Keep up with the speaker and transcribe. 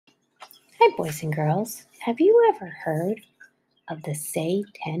Hi, boys and girls. Have you ever heard of the Say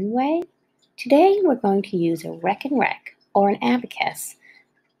 10 way? Today we're going to use a Renkenrek or an abacus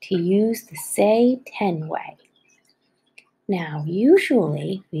to use the Say 10 way. Now,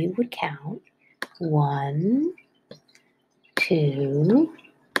 usually we would count 1, 2,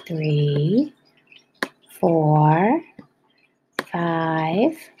 3, 4,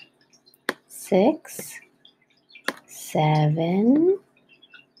 5, 6, 7,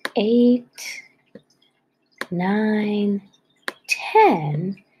 8, 9,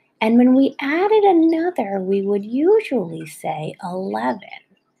 10, and when we added another, we would usually say 11.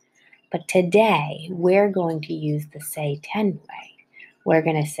 But today, we're going to use the Say 10 way. We're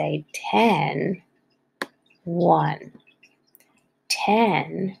going to say 10, 1,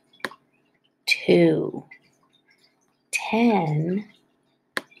 10, 2, 10,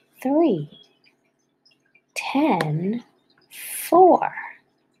 3, 10, 4,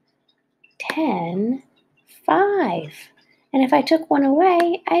 10, 5. And if I took one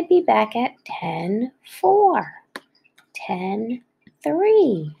away, I'd be back at 10, 4, 10,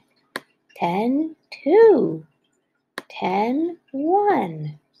 3, 10, 2, 10,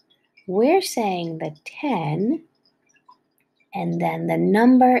 1. We're saying the 10 and then the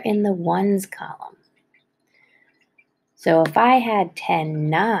number in the ones column. So if I had 10,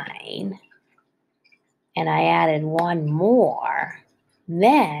 9, and I added one more,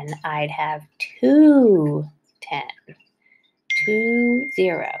 then I'd have 2, 10. 2,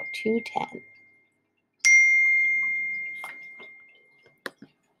 0, 2, 10.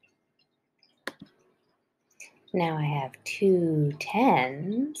 Now I have 2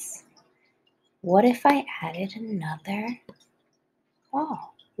 10s. What if I added another? Oh,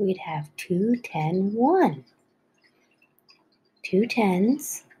 we'd have 2, 10, 1. 2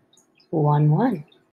 10s, 1, 1.